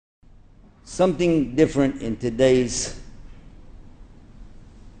something different in today's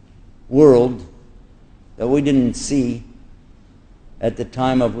world that we didn't see at the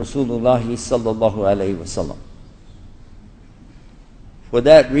time of Rasulullah sallallahu alaihi wasallam. For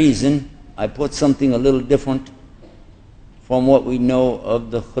that reason, I put something a little different from what we know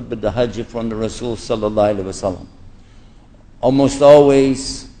of the khutbah al-hajj from the Rasul sallallahu alaihi wasallam. Almost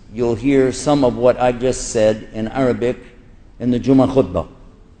always you'll hear some of what I just said in Arabic in the Jummah khutbah.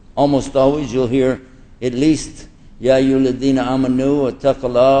 Almost always you'll hear at least Ya ayyuhalladhina amanu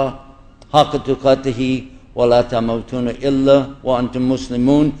wattaqullah haqqa tuqatihi wa la tamutuna illa wa antum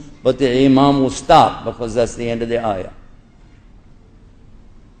muslimun, but the Imam will stop because that's the end of the ayah.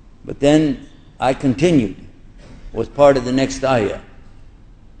 But then I continued with part of the next ayah.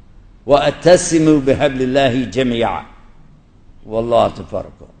 وَأَتَّسِمُوا بِحَبْلِ اللَّهِ جَمِيعًا وَاللَّهُ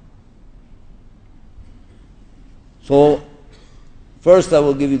تَفَرَّقُوا. So, first I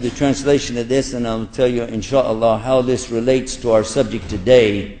will give you the translation of this, and I'll tell you, inshallah, how this relates to our subject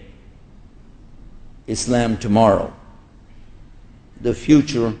today, Islam tomorrow, the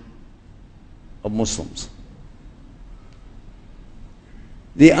future of Muslims.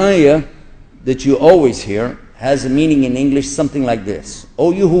 The ayah that you always hear has a meaning in English something like this.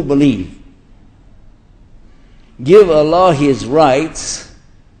 O you who believe, give Allah His rights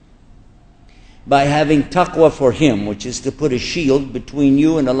by having taqwa for Him, which is to put a shield between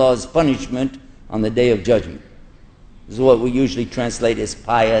you and Allah's punishment on the Day of Judgment. This is what we usually translate as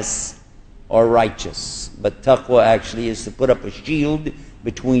pious or righteous. But taqwa actually is to put up a shield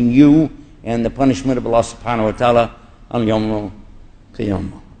between you and the punishment of Allah subhanahu wa ta'ala on Yawm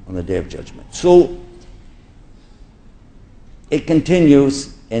al-Qiyamah, on the Day of Judgment. So, it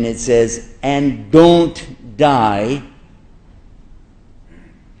continues and it says, and don't die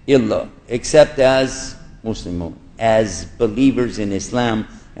illa, except as Muslimun, as believers in Islam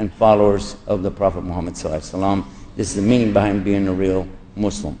and followers of the Prophet Muhammad sallallahu alaihi wasallam. This is the meaning behind being a real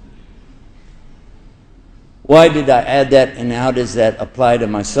Muslim. Why did I add that, and how does that apply to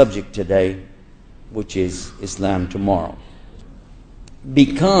my subject today, which is Islam tomorrow?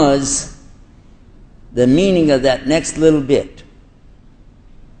 Because the meaning of that next little bit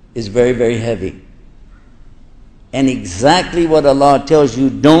is very, very heavy. And exactly what Allah tells you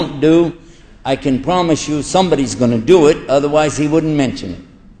don't do, I can promise you somebody's going to do it, otherwise He wouldn't mention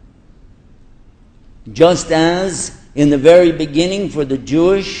it. Just as in the very beginning for the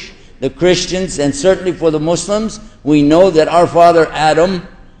Jewish, the Christians, and certainly for the Muslims, we know that our father Adam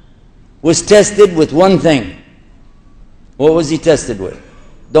was tested with one thing. What was he tested with?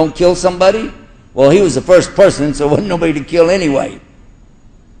 Don't kill somebody? Well, he was the first person, so there wasn't nobody to kill anyway.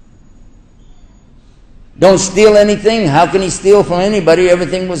 Don't steal anything. How can he steal from anybody?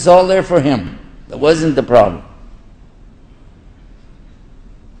 Everything was all there for him. That wasn't the problem.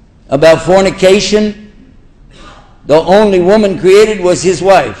 About fornication, the only woman created was his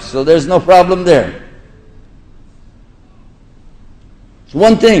wife, so there's no problem there. It's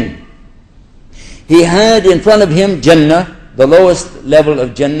one thing. He had in front of him Jannah, the lowest level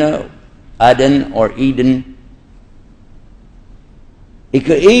of Jannah, Aden or Eden. He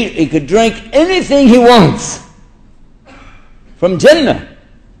could eat, he could drink anything he wants from Jannah.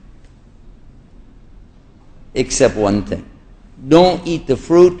 Except one thing. Don't eat the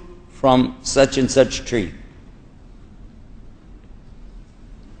fruit from such and such tree.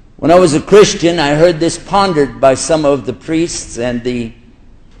 When I was a Christian, I heard this pondered by some of the priests and the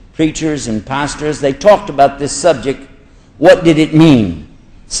preachers and pastors. They talked about this subject. What did it mean?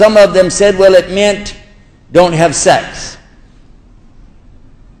 Some of them said, well, it meant don't have sex.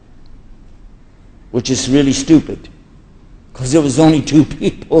 Which is really stupid, because there was only two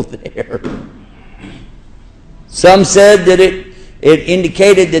people there. Some said that it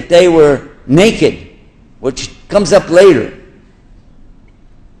indicated that they were naked, which comes up later.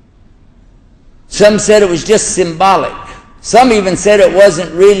 Some said it was just symbolic. Some even said it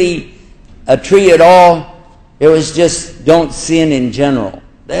wasn't really a tree at all. It was just don't sin in general.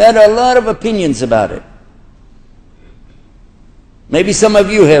 They had a lot of opinions about it. Maybe some of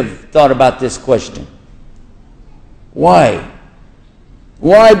you have thought about this question. Why?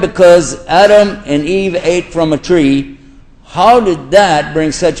 Why? Because Adam and Eve ate from a tree. How did that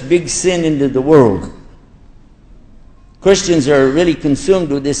bring such big sin into the world? Christians are really consumed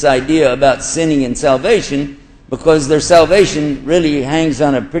with this idea about sinning and salvation because their salvation really hangs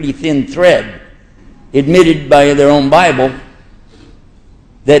on a pretty thin thread, admitted by their own Bible,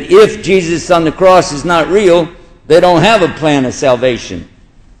 that if Jesus on the cross is not real, they don't have a plan of salvation.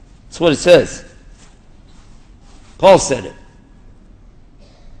 That's what it says. Paul said it.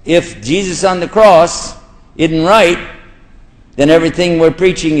 If Jesus on the cross isn't right, then everything we're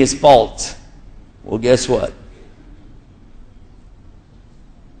preaching is false. Well, guess what?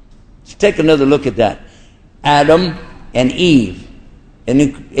 Let's take another look at that. Adam and Eve, in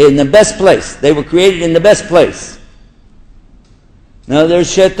the best place. They were created in the best place. Now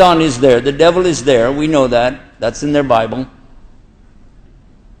there's Shaitan is there. The devil is there. We know that. That's in their Bible.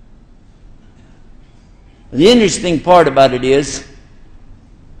 The interesting part about it is,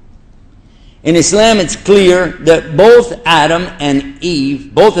 in Islam it's clear that both Adam and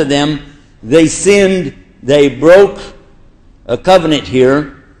Eve, both of them, they sinned, they broke a covenant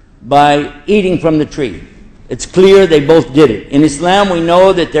here by eating from the tree. It's clear they both did it. In Islam we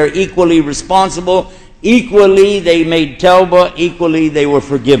know that they're equally responsible, equally they made tawbah, equally they were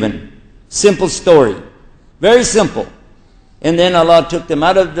forgiven. Simple story. Very simple. And then Allah took them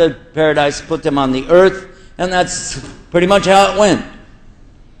out of the paradise, put them on the earth, and that's pretty much how it went.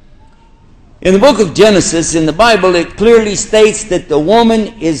 In the book of Genesis, in the Bible, it clearly states that the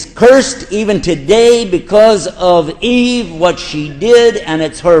woman is cursed even today because of Eve, what she did, and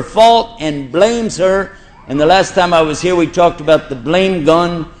it's her fault, and blames her. And the last time I was here, we talked about the blame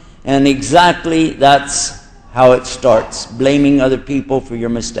gun, and exactly that's how it starts, blaming other people for your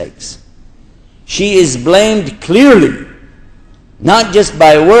mistakes. She is blamed clearly, not just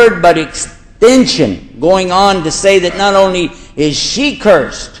by word, but extension, going on to say that not only is she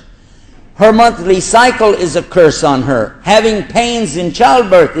cursed, her monthly cycle is a curse on her. Having pains in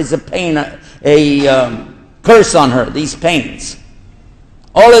childbirth is a curse on her, these pains.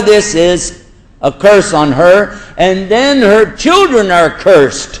 All of this is a curse on her, and then her children are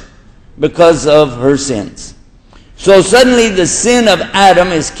cursed because of her sins. So suddenly the sin of Adam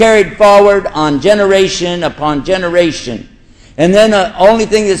is carried forward on generation upon generation. And then the only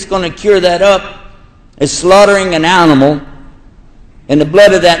thing that's going to cure that up is slaughtering an animal, and the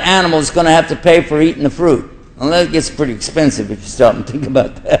blood of that animal is going to have to pay for eating the fruit. Well, that gets pretty expensive if you stop and think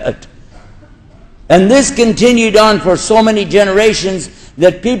about that. And this continued on for so many generations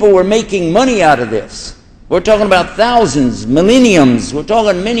that people were making money out of this. We're talking about thousands, millenniums. We're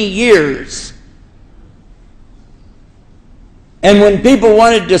talking many years. And when people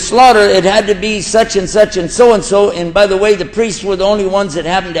wanted to slaughter, it had to be such and such and so and so. And by the way, the priests were the only ones that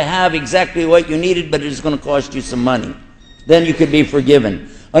happened to have exactly what you needed, but it was going to cost you some money. Then you could be forgiven.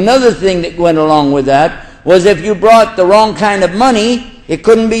 Another thing that went along with that was if you brought the wrong kind of money, it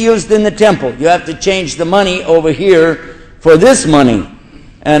couldn't be used in the temple. You have to change the money over here for this money.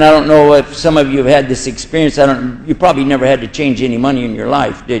 And I don't know if some of you have had this experience. You probably never had to change any money in your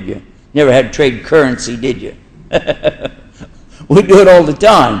life, did you? Never had to trade currency, did you? We do it all the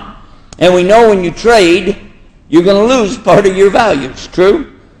time. And we know when you trade, you're going to lose part of your values.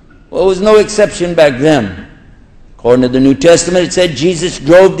 True? Well, it was no exception back then. According to the New Testament, it said Jesus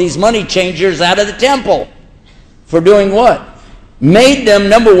drove these money changers out of the temple. For doing what? Made them,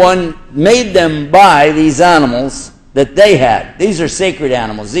 number one, made them buy these animals that they had. These are sacred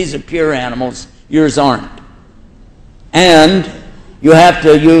animals. These are pure animals. Yours aren't. And you have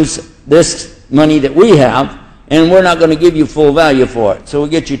to use this money that we have, and we're not going to give you full value for it. So we'll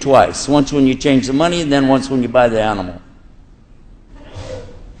get you twice. Once when you change the money, and then once when you buy the animal.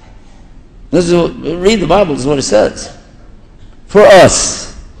 Read the Bible, this is what it says. For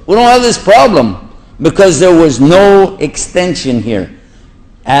us, we don't have this problem because there was no extension here.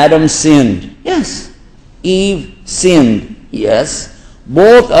 Adam sinned. Yes. Eve sinned. Yes.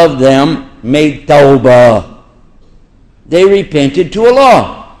 Both of them made tawbah. They repented to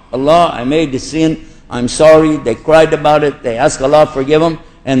Allah. Allah, I made the sin. I'm sorry. They cried about it. They asked Allah to forgive them,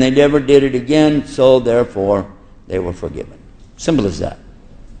 and they never did it again, so therefore they were forgiven. Simple as that.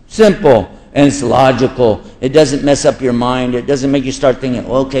 Simple. And it's logical. It doesn't mess up your mind. It doesn't make you start thinking,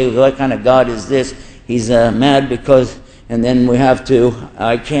 okay, what kind of God is this? He's mad because, and then we have to,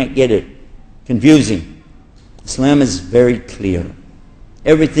 I can't get it. Confusing. Islam is very clear.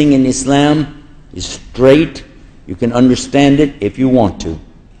 Everything in Islam is straight. You can understand it if you want to.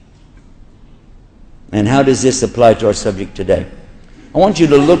 And how does this apply to our subject today? I want you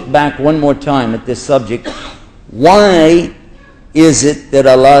to look back one more time at this subject. Why is it that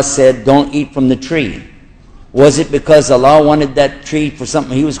Allah said, don't eat from the tree? Was it because Allah wanted that tree for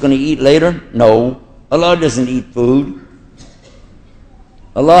something He was going to eat later? No. Allah doesn't eat food.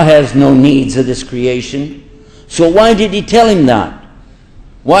 Allah has no needs of this creation. So why did He tell him that?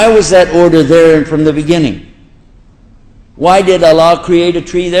 Why was that order there from the beginning? Why did Allah create a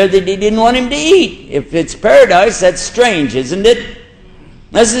tree there that He didn't want him to eat? If it's paradise, that's strange, isn't it?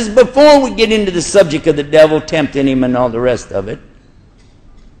 This is before we get into the subject of the devil tempting him and all the rest of it.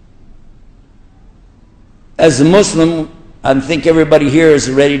 As a Muslim, I think everybody here is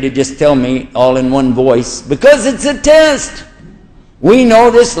ready to just tell me all in one voice, because it's a test. We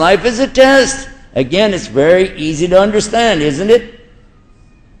know this life is a test. Again, it's very easy to understand, isn't it?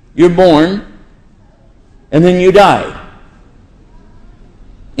 You're born, and then you die.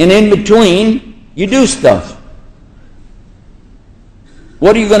 And in between, you do stuff.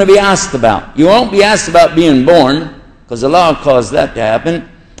 What are you going to be asked about? You won't be asked about being born, because Allah caused that to happen.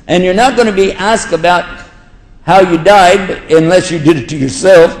 And you're not going to be asked about how you died, unless you did it to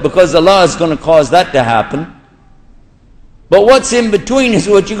yourself, because Allah is going to cause that to happen. But what's in between is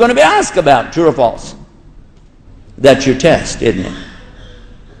what you're going to be asked about, true or false. That's your test, isn't it?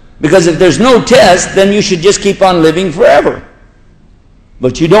 Because if there's no test, then you should just keep on living forever.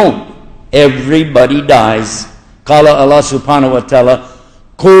 But you don't. Everybody dies. Qala Allah subhanahu wa ta'ala,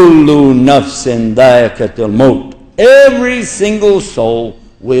 Kullu nafsin dha'iqatul maut. Every single soul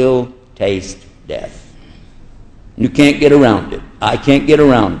will taste death. You can't get around it. I can't get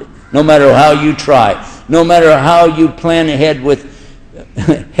around it. No matter how you try. No matter how you plan ahead with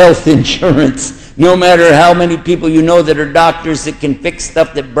health insurance. No matter how many people you know that are doctors that can fix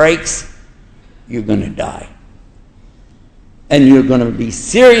stuff that breaks. You're going to die. And you're going to be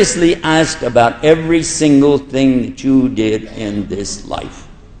seriously asked about every single thing that you did in this life.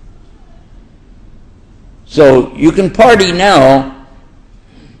 So you can party now,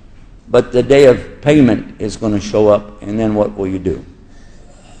 but the day of payment is going to show up, and then what will you do?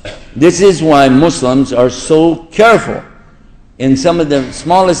 This is why Muslims are so careful in some of the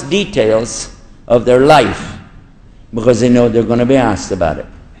smallest details of their life, because they know they're going to be asked about it.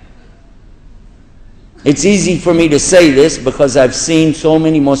 It's easy for me to say this because I've seen so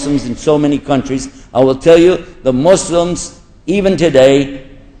many Muslims in so many countries. I will tell you, the Muslims, even today,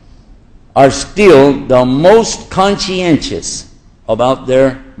 are still the most conscientious about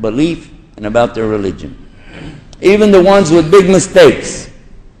their belief and about their religion. Even the ones with big mistakes.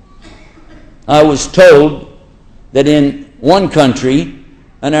 I was told that in one country,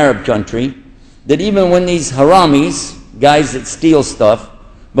 an Arab country, that even when these haramis, guys that steal stuff,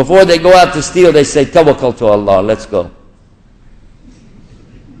 before they go out to steal, they say, Tawakkal to Allah, let's go.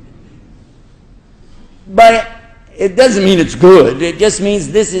 But it doesn't mean it's good. It just means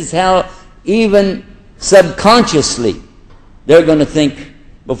this is how, even subconsciously, they're going to think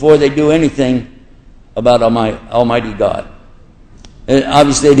before they do anything about Almighty God. And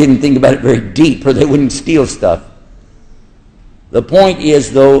obviously, they didn't think about it very deep, or they wouldn't steal stuff. The point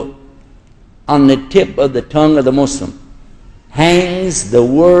is, though, on the tip of the tongue of the Muslim hangs the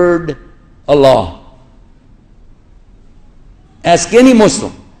word Allah. Ask any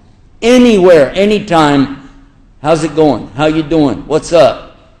Muslim, anywhere, anytime, how's it going? How you doing? What's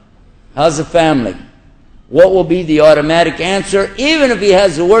up? How's the family? What will be the automatic answer? Even if he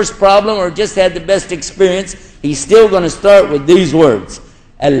has the worst problem or just had the best experience, he's still going to start with these words.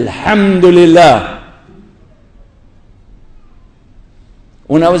 Alhamdulillah.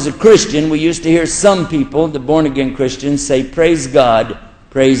 When I was a Christian, we used to hear some people, the born-again Christians, say, praise God,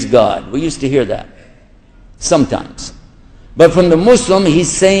 praise God. We used to hear that sometimes. But from the Muslim,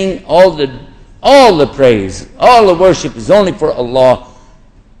 he's saying all the praise, all the worship is only for Allah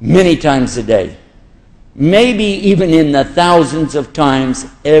many times a day. Maybe even in the thousands of times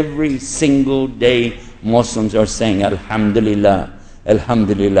every single day, Muslims are saying, Alhamdulillah,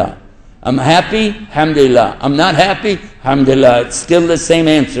 Alhamdulillah. I'm happy, Alhamdulillah. I'm not happy, Alhamdulillah. It's still the same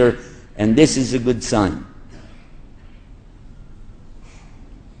answer, and this is a good sign.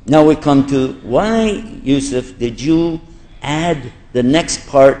 Now we come to, why, Yusuf, did you add the next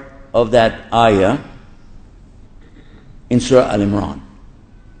part of that ayah in Surah Al-Imran?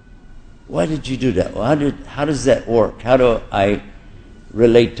 Why did you do that? How does that work? How do I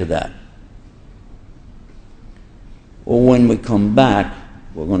relate to that? Well, when we come back,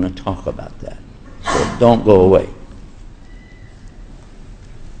 we're going to talk about that. So don't go away.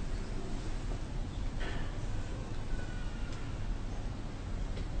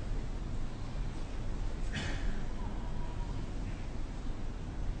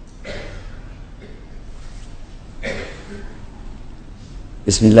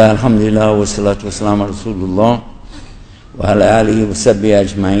 Bismillah, alhamdulillah, wa salatu wa salam ala Rasulullah wa ala alihi wa sahbihi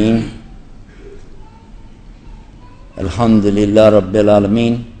ajma'in. Alhamdulillah Rabbil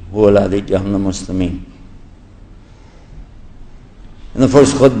Alameen huwa alladhi ja'alna muslimin. In the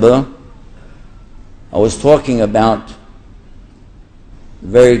first khutbah, I was talking about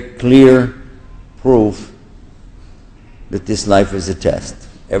very clear proof that this life is a test.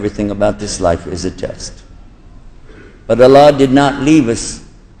 Everything about this life is a test. But Allah did not leave us.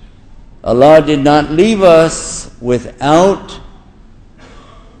 Allah did not leave us without